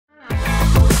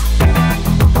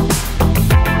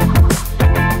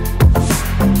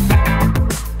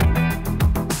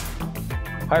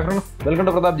Hi friends, welcome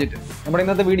to Pratap Jit. നമ്മുടെ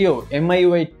ഇന്നത്തെ video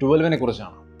MIUI 12 നെ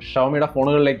കുറിച്ചാണ്. ഷവോമിയുടെ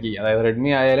ഫോണുകളിലേക്ക് അതായത്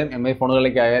റെഡ്മി ആയാലും MI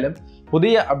ഫോണുകളിലേക്ക് ആയാലും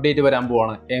പുതിയ അപ്ഡേറ്റ് വരാൻ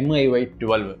പോവാണ് MIUI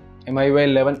 12. MIUI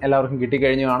 11 എല്ലാവർക്കും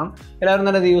കിട്ടിക്കഴിഞ്ഞു കാണും. എല്ലാവരും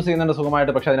തന്നെ ഇത് യൂസ് ചെയ്യുന്നുണ്ട്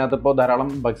സുഖമായിട്ട്. പക്ഷേ അതിനകത്ത് ഇപ്പോൾ ധാരാളം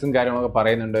ബഗ്സും കാര്യങ്ങളൊക്കെ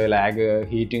പറയുന്നുണ്ട്. ലാഗ്,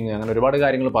 ഹീറ്റിംഗ്, അങ്ങനെ ഒരുപാട്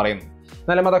കാര്യങ്ങൾ പറയുന്നു.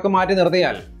 എന്നാലും അതൊക്കെ മാറ്റി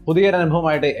നിർത്തിയാൽ പുതിയൊരു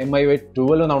അനുഭവമായിട്ട് MIUI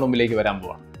 12 നമ്മുടെ മുമ്പിലേക്ക് വരാൻ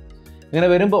പോവാണ്. ഇങ്ങനെ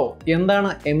വരുമ്പോൾ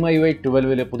എന്താണ് MIUI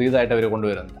 12 പുതിയതായിട്ട് അവർ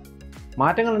കൊണ്ടുവരുന്നത്?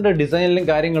 മാറ്റങ്ങളുണ്ട്, ഡിസൈനിലും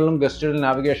കാര്യങ്ങളിലും ഗസ്റ്റഡ്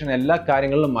നാവിഗേഷൻ എല്ലാ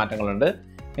കാര്യങ്ങളിലും മാറ്റങ്ങളുണ്ട്.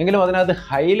 എങ്കിലും അതിനകത്ത്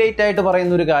ഹൈലൈറ്റ് ആയിട്ട്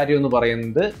പറയുന്ന ഒരു കാര്യം എന്ന്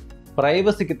പറയുന്നത്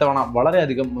പ്രൈവസിക്ക് ഇത്തവണ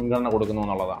വളരെയധികം മുൻഗണന കൊടുക്കുന്നു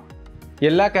എന്നുള്ളതാണ്.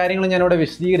 എല്ലാ കാര്യങ്ങളും ഞാനിവിടെ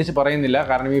വിശദീകരിച്ച് പറയുന്നില്ല,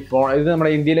 കാരണം ഈ ഫോൺ ഇത്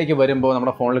നമ്മുടെ ഇന്ത്യയിലേക്ക് വരുമ്പോൾ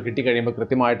നമ്മുടെ ഫോണിൽ കിട്ടിക്കഴിയുമ്പോൾ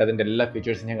കൃത്യമായിട്ട് അതിൻ്റെ എല്ലാ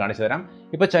ഫീച്ചേഴ്സും ഞാൻ കാണിച്ചു തരാം.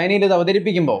 ഇപ്പോൾ ചൈനയിൽ ഇത്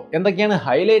അവതരിപ്പിക്കുമ്പോൾ എന്തൊക്കെയാണ്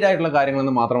ഹൈലൈറ്റ് ആയിട്ടുള്ള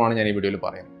കാര്യങ്ങളെന്ന് മാത്രമാണ് ഞാൻ ഈ വീഡിയോയിൽ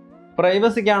പറയുന്നത്.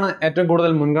 പ്രൈവസിക്കാണ് ഏറ്റവും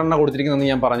കൂടുതൽ മുൻഗണന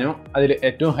കൊടുത്തിരിക്കുന്നതെന്ന് ഞാൻ പറഞ്ഞു. അതിൽ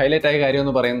ഏറ്റവും ഹൈലൈറ്റ് ആയ കാര്യം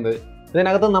എന്ന് പറയുന്നത്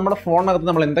ഇതിനകത്ത് നമ്മുടെ ഫോണിനകത്ത്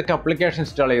നമ്മൾ എന്തൊക്കെ അപ്ലിക്കേഷൻ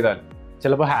ഇൻസ്റ്റാൾ ചെയ്താൽ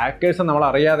ചിലപ്പോൾ ഹാക്കേഴ്സ് നമ്മൾ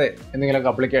അറിയാതെ എന്തെങ്കിലുമൊക്കെ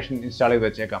അപ്ലിക്കേഷൻ ഇൻസ്റ്റാൾ ചെയ്ത്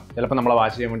വെച്ചേക്കാം. ചിലപ്പോൾ നമ്മളെ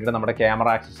വാച്ച് ചെയ്യാൻ വേണ്ടിയിട്ട് നമ്മുടെ ക്യാമറ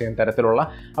ആക്സസ് ചെയ്യുന്ന തരത്തിലുള്ള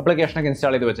അപ്ലിക്കേഷനൊക്കെ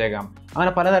ഇൻസ്റ്റാൾ ചെയ്ത് വെച്ചേക്കാം.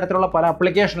 അങ്ങനെ പലതരത്തിലുള്ള പല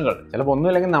അപ്ലിക്കേഷനുകൾ ചിലപ്പോൾ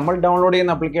ഒന്നുമില്ലെങ്കിൽ നമ്മൾ ഡൗൺലോഡ്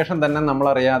ചെയ്യുന്ന അപ്ലിക്കേഷൻ തന്നെ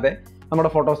നമ്മളറിയാതെ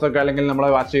നമ്മുടെ ഫോട്ടോസൊക്കെ അല്ലെങ്കിൽ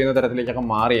നമ്മളെ വാച്ച് ചെയ്യുന്ന തരത്തിലേക്കൊക്കെ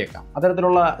മാറിയേക്കാം.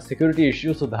 അത്തരത്തിലുള്ള സെക്യൂരിറ്റി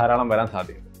ഇഷ്യൂസ് ധാരാളം വരാൻ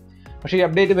സാധ്യതയുണ്ട്. പക്ഷേ ഈ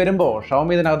അപ്ഡേറ്റ് വരുമ്പോൾ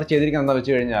ഷവോമി ഇതിനകത്ത് ചെയ്തിരിക്കുന്നത് എന്താ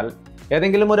വെച്ച് കഴിഞ്ഞാൽ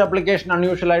ഏതെങ്കിലും ഒരു അപ്ലിക്കേഷൻ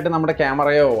അൺയൂഷ്വലായിട്ട് നമ്മുടെ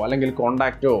ക്യാമറയോ അല്ലെങ്കിൽ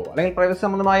കോൺടാക്റ്റോ അല്ലെങ്കിൽ പ്രൈവസി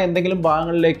സംബന്ധമായ എന്തെങ്കിലും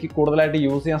ഭാഗങ്ങളിലേക്ക് കൂടുതലായിട്ട്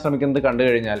യൂസ് ചെയ്യാൻ ശ്രമിക്കുന്നത് കണ്ടു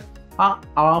കഴിഞ്ഞാൽ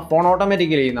ആ ഫോൺ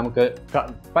ഓട്ടോമാറ്റിക്കലി നമുക്ക്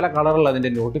പല കളറിൽ അതിൻ്റെ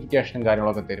നോട്ടിഫിക്കേഷനും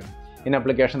കാര്യങ്ങളൊക്കെ തരും. ഇന്ന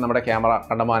ആപ്ലിക്കേഷൻ നമ്മുടെ ക്യാമറ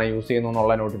കണ്ടമാനം യൂസ് ചെയ്യുന്നു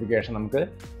എന്നുള്ള നോട്ടിഫിക്കേഷൻ നമുക്ക്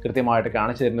കൃത്യമായിട്ട്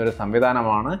കാണിച്ചു തരുന്ന ഒരു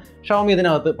സംവിധാനമാണ് ഷവോമി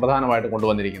ഇതിനകത്ത് പ്രധാനമായിട്ട്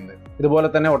കൊണ്ടുവന്നിരിക്കുന്നത്. ഇതുപോലെ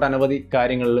തന്നെ ഒട്ടനവധി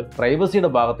കാര്യങ്ങളിൽ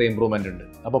പ്രൈവസിയുടെ ഭാഗത്ത് ഇമ്പ്രൂവ്മെൻ്റ് ഉണ്ട്.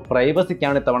 അപ്പോൾ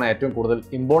പ്രൈവസിക്കാണ് ഇത്തവണ ഏറ്റവും കൂടുതൽ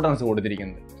ഇമ്പോർട്ടൻസ്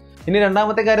കൊടുത്തിരിക്കുന്നത്. ഇനി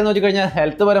രണ്ടാമത്തെ കാര്യം എന്ന് വെച്ച് കഴിഞ്ഞാൽ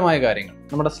ഹെൽത്ത് പരമായ കാര്യങ്ങൾ.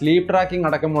 നമ്മുടെ സ്ലീപ്പ് ട്രാക്കിംഗ്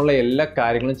അടക്കമുള്ള എല്ലാ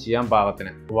കാര്യങ്ങളും ചെയ്യാൻ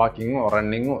പാകത്തിന് വാക്കിങ്ങോ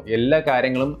റണ്ണിങ്ങോ എല്ലാ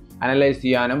കാര്യങ്ങളും അനലൈസ്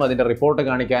ചെയ്യാനും അതിൻ്റെ റിപ്പോർട്ട്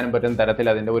കാണിക്കാനും പറ്റുന്ന തരത്തിൽ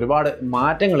അതിൻ്റെ ഒരുപാട്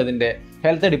മാറ്റങ്ങൾ ഇതിൻ്റെ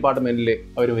ഹെൽത്ത് ഡിപ്പാർട്ട്മെൻറ്റിൽ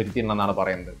അവർ വരുത്തിയിട്ടുണ്ടെന്നാണ്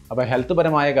പറയുന്നത്. അപ്പോൾ ഹെൽത്ത്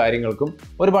പരമായ കാര്യങ്ങൾക്കും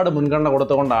ഒരുപാട് മുൻഗണന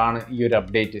കൊടുത്തുകൊണ്ടാണ് ഈ ഒരു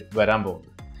അപ്ഡേറ്റ് വരാൻ പോകുന്നത്.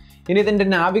 ഇനി ഇതിൻ്റെ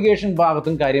നാവിഗേഷൻ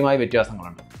ഭാഗത്തും കാര്യമായ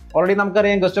വ്യത്യാസങ്ങളുണ്ട്. ഓൾറെഡി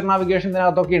നമുക്കറിയാം ഗസ്റ്റഡ് നാവിഗേഷൻ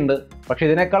ഇതിനകത്തൊക്കെ ഉണ്ട്. പക്ഷേ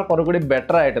ഇതിനേക്കാൾ കുറച്ചുകൂടി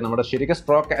ബെറ്റർ ആയിട്ട് നമ്മുടെ ശരിക്കും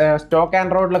സ്റ്റോക്ക്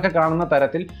ആൻഡ്രോയിഡിലൊക്കെ കാണുന്ന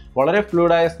തരത്തിൽ വളരെ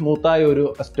ഫ്ലൂയിഡായ സ്മൂത്തായ ഒരു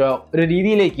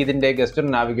രീതിയിലേക്ക് ഇതിൻ്റെ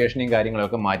ഗസ്റ്റഡ് നാവിഗേഷനും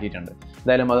കാര്യങ്ങളൊക്കെ മാറ്റിയിട്ടുണ്ട്.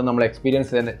 എന്തായാലും അത് നമ്മൾ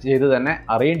എക്സ്പീരിയൻസ് ചെയ്ത് തന്നെ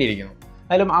അറിയേണ്ടിയിരിക്കുന്നു.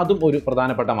 എന്തായാലും അതും ഒരു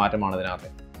പ്രധാനപ്പെട്ട മാറ്റമാണ്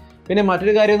ഇതിനകത്ത്. പിന്നെ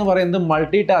മറ്റൊരു കാര്യം എന്ന് പറയുന്നത്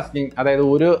മൾട്ടി ടാസ്കിങ്, അതായത്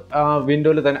ഒരു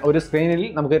വിൻഡോയിൽ തന്നെ ഒരു സ്ക്രീനിൽ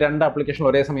നമുക്ക് രണ്ട് ആപ്ലിക്കേഷൻ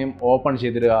ഒരേ സമയം ഓപ്പൺ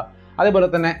ചെയ്തിടുക. അതേപോലെ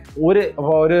തന്നെ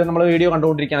ഒരു നമ്മൾ വീഡിയോ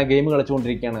കണ്ടുകൊണ്ടിരിക്കുകയാണ്, ഗെയിം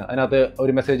കളിച്ചുകൊണ്ടിരിക്കുകയാണ്, അതിനകത്ത്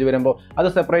ഒരു മെസ്സേജ് വരുമ്പോൾ അത്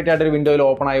സെപ്പറേറ്റ് ആയിട്ട് ഒരു വിൻഡോയിൽ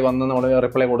ഓപ്പൺ ആയി വന്ന് നമ്മൾ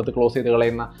റിപ്ലൈ കൊടുത്ത് ക്ലോസ് ചെയ്ത്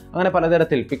കളയുന്ന അങ്ങനെ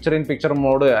പലതരത്തിൽ പിക്ചർ ഇൻ പിക്ചർ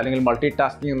മോഡ് അല്ലെങ്കിൽ മൾട്ടി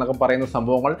ടാസ്കിങ് എന്നൊക്കെ പറയുന്ന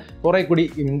സംഭവങ്ങൾ കുറേ കൂടി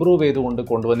ഇമ്പ്രൂവ് ചെയ്തുകൊണ്ട്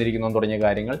കൊണ്ടുവന്നിരിക്കുന്നു തുടങ്ങിയ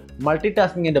കാര്യങ്ങൾ മൾട്ടി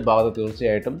ടാസ്കിങ്ങിൻ്റെ ഭാഗത്ത്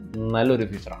തീർച്ചയായിട്ടും നല്ലൊരു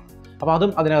ഫീച്ചറാണ്. അപ്പോൾ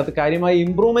അതും അതിനകത്ത് കാര്യമായി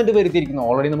ഇമ്പ്രൂവ്മെൻറ്റ് വരുത്തിയിരിക്കുന്നു.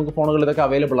 ഓൾറെഡി നമുക്ക് ഫോണുകൾ ഇതൊക്കെ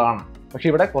അവൈലബിൾ ആണ്. പക്ഷേ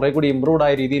ഇവിടെ കുറേ കൂടി ഇമ്പ്രൂവ്ഡ്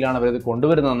ആയ രീതിയിലാണ് അവരത്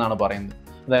കൊണ്ടുവരുന്നതെന്നാണ് പറയുന്നത്.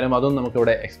 എന്തായാലും അതും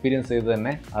നമുക്കിവിടെ എക്സ്പീരിയൻസ് ചെയ്ത്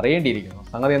തന്നെ അറിയേണ്ടിയിരിക്കുന്നു.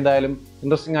 സംഗതി എന്തായാലും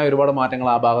ഇൻട്രസ്റ്റിംഗ് ആയ ഒരുപാട് മാറ്റങ്ങൾ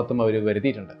ആ ഭാഗത്തും അവർ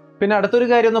വരുത്തിയിട്ടുണ്ട്. പിന്നെ അടുത്തൊരു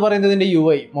കാര്യം എന്ന് പറയുന്നത് ഇതിൻ്റെ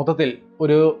UI മൊത്തത്തിൽ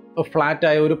ഒരു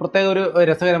ഫ്ലാറ്റായ ഒരു പ്രത്യേക ഒരു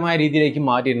രസകരമായ രീതിയിലേക്ക്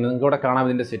മാറ്റിയിട്ടുണ്ട്. നിങ്ങൾക്കിവിടെ കാണാം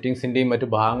ഇതിൻ്റെ സെറ്റിങ്സിൻ്റെയും മറ്റു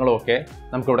ഭാഗങ്ങളും ഒക്കെ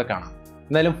നമുക്കിവിടെ കാണാം.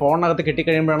 എന്തായാലും ഫോണിനകത്ത്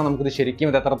കിട്ടിക്കഴിയുമ്പോഴാണ് നമുക്കിത് ശരിക്കും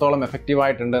ഇത് എത്രത്തോളം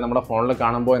എഫക്റ്റീവായിട്ടുണ്ട് നമ്മുടെ ഫോണിൽ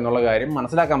കാണുമ്പോൾ എന്നുള്ള കാര്യം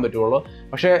മനസ്സിലാക്കാൻ പറ്റുള്ളൂ.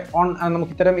 പക്ഷേ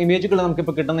നമുക്ക് ഇത്തരം ഇമേജുകൾ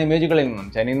നമുക്കിപ്പോൾ കിട്ടുന്ന ഇമേജുകളിൽ നിന്നും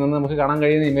ചൈനയിൽ നിന്ന് നമുക്ക് കാണാൻ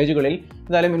കഴിയുന്ന ഇമേജുകളിൽ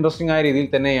എന്തായാലും ഇൻട്രസ്റ്റിംഗ് ആയ രീതിയിൽ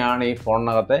തന്നെയാണ് ഈ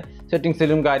ഫോണിനകത്തെ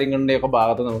സെറ്റിങ്സിലും കാര്യങ്ങളുടെയൊക്കെ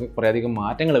ഭാഗത്ത് നമുക്ക് കുറേയധികം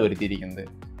മാറ്റങ്ങൾ വരുത്തിയിരിക്കുന്നത്.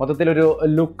 മൊത്തത്തിലൊരു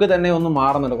ലുക്ക് തന്നെ ഒന്ന്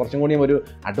മാറുന്നുണ്ട്. കുറച്ചും കൂടിയും ഒരു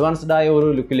അഡ്വാൻസ്ഡ് ആയ ഒരു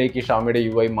ലുക്കിലേക്ക് ഷവോമിയുടെ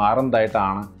UI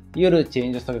മാറുന്നതായിട്ടാണ് ഈ ഒരു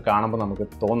ചേഞ്ചസ് ഒക്കെ കാണുമ്പോൾ നമുക്ക്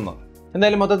തോന്നുന്നത്.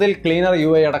 എന്തായാലും മൊത്തത്തിൽ ക്ലീനർ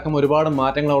UI അടക്കം ഒരുപാട്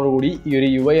മാറ്റങ്ങളോടുകൂടി ഈ ഒരു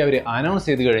UI അവർ അനൗൺസ്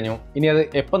ചെയ്ത് കഴിഞ്ഞു. ഇനി അത്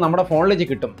എപ്പോൾ നമ്മുടെ ഫോണിലേക്ക്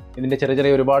കിട്ടും, ഇതിൻ്റെ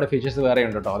ചെറിയ ഒരുപാട് ഫീച്ചേഴ്സ് വേറെ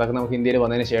ഉണ്ട് കേട്ടോ. അതൊക്കെ നമുക്ക് ഇന്ത്യയിൽ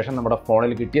വന്നതിന് ശേഷം നമ്മുടെ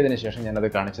ഫോണിൽ കിട്ടിയതിന് ശേഷം ഞാനത്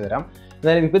കാണിച്ചു തരാം.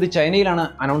 എന്തായാലും ഇപ്പോൾ ഇത് ചൈനയിലാണ്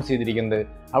അനൗൺസ് ചെയ്തിരിക്കുന്നത്.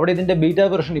 അവിടെ ഇതിൻ്റെ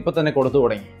ബീറ്റാ വെർഷൻ ഇപ്പോൾ തന്നെ കൊടുത്തു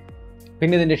തുടങ്ങി.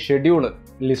 പിന്നെ ഇതിൻ്റെ ഷെഡ്യൂൾ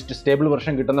ലിസ്റ്റ് സ്റ്റേബിൾ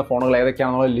വെർഷൻ കിട്ടുന്ന ഫോണുകൾ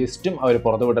ഏതൊക്കെയാണെന്നുള്ള ലിസ്റ്റും അവർ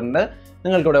പുറത്തുവിട്ടിട്ടുണ്ട്.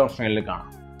 നിങ്ങൾക്കിവിടെ ഓപ്ഷനിൽ കാണാം.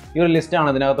 ഈ ഒരു ലിസ്റ്റാണ്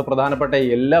ഇതിനകത്ത് പ്രധാനപ്പെട്ട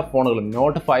എല്ലാ ഫോണുകളും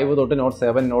Note 5 തൊട്ട് Note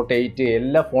 7, Note 8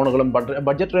 എല്ലാ ഫോണുകളും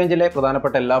ബഡ്ജറ്റ് റേഞ്ചിലെ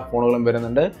പ്രധാനപ്പെട്ട എല്ലാ ഫോണുകളും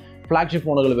വരുന്നുണ്ട്. ഫ്ലാഗ്ഷിപ്പ്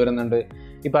ഫോണുകൾ വരുന്നുണ്ട്.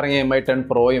 ഈ പറഞ്ഞ MI 10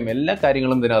 Proയും എല്ലാ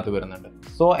കാര്യങ്ങളും ഇതിനകത്ത് വരുന്നുണ്ട്.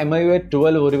 സോ MIUI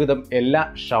 12 ഒരുവിധം എല്ലാ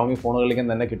ഷവോമി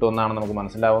ഫോണുകളിലേക്കും തന്നെ കിട്ടുമെന്നാണ് നമുക്ക്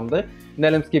മനസ്സിലാവുന്നത്.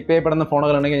 എന്തായാലും സ്കിപ്പ് ചെയ്യപ്പെടുന്ന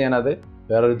ഫോണുകളുണ്ടെങ്കിൽ ഞാനത്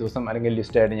വേറൊരു ദിവസം അല്ലെങ്കിൽ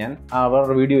ലിസ്റ്റായിട്ട് ഞാൻ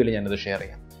വേറൊരു വീഡിയോയിൽ ഞാനത് ഷെയർ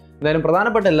ചെയ്യാം. എന്തായാലും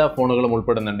പ്രധാനപ്പെട്ട എല്ലാ ഫോണുകളും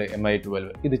ഉൾപ്പെടുന്നുണ്ട് MI 12.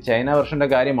 ഇത് ചൈന വെർഷൻ്റെ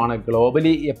കാര്യമാണ്.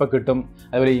 ഗ്ലോബലി എപ്പോൾ കിട്ടും,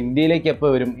 അതുപോലെ ഇന്ത്യയിലേക്ക് എപ്പോൾ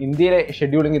വരും, ഇന്ത്യയിലെ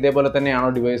ഷെഡ്യൂളിംഗ് ഇതേപോലെ തന്നെയാണോ,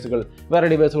 വേറെ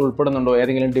ഡിവൈസുകൾ ഉൾപ്പെടുന്നുണ്ടോ,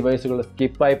 ഏതെങ്കിലും ഡിവൈസുകൾ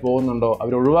സ്കിപ്പായി പോകുന്നുണ്ടോ,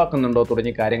 അവർ ഒഴിവാക്കുന്നുണ്ടോ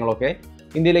തുടങ്ങിയ കാര്യങ്ങളൊക്കെ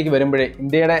ഇന്ത്യയിലേക്ക് വരുമ്പോഴേ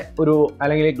ഇന്ത്യയുടെ ഒരു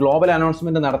അല്ലെങ്കിൽ ഗ്ലോബൽ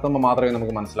അനൗൺസ്മെൻറ്റ് നടത്തുമ്പോൾ മാത്രമേ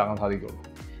നമുക്ക് മനസ്സിലാക്കാൻ സാധിക്കുകയുള്ളൂ.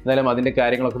 എന്തായാലും അതിൻ്റെ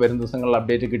കാര്യങ്ങളൊക്കെ വരും ദിവസങ്ങളിൽ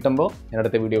അപ്ഡേറ്റ് കിട്ടുമ്പോൾ ഞാൻ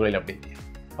അടുത്ത വീഡിയോകളിൽ അപ്ഡേറ്റ് ചെയ്യാം.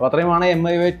 അപ്പോൾ അത്രയുമാണ്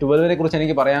MIUI 12 കുറിച്ച്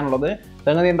എനിക്ക് പറയാനുള്ളത്.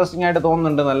 സംഗതി ഇൻട്രസ്റ്റിംഗ് ആയിട്ട്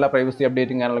തോന്നുന്നുണ്ട്. നല്ല പ്രൈവസി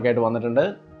അപ്ഡേറ്റും കാര്യങ്ങളൊക്കെ ആയിട്ട് വന്നിട്ടുണ്ട്.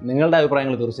 നിങ്ങളുടെ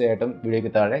അഭിപ്രായങ്ങൾ തീർച്ചയായിട്ടും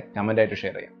വീഡിയോയ്ക്ക് താഴെ കമൻറ്റായിട്ട്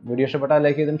ഷെയർ ചെയ്യാം. വീഡിയോ ഇഷ്ടപ്പെട്ടാൽ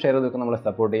ലൈക്ക് ചെയ്തും ഷെയർ ചെയ്തൊക്കെ നമ്മളെ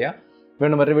സപ്പോർട്ട് ചെയ്യുക.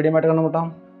 വീണ്ടും മറ്റൊരു വീഡിയോ ആയിട്ട് കണ്ടുമുട്ടാം.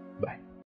 ബൈ.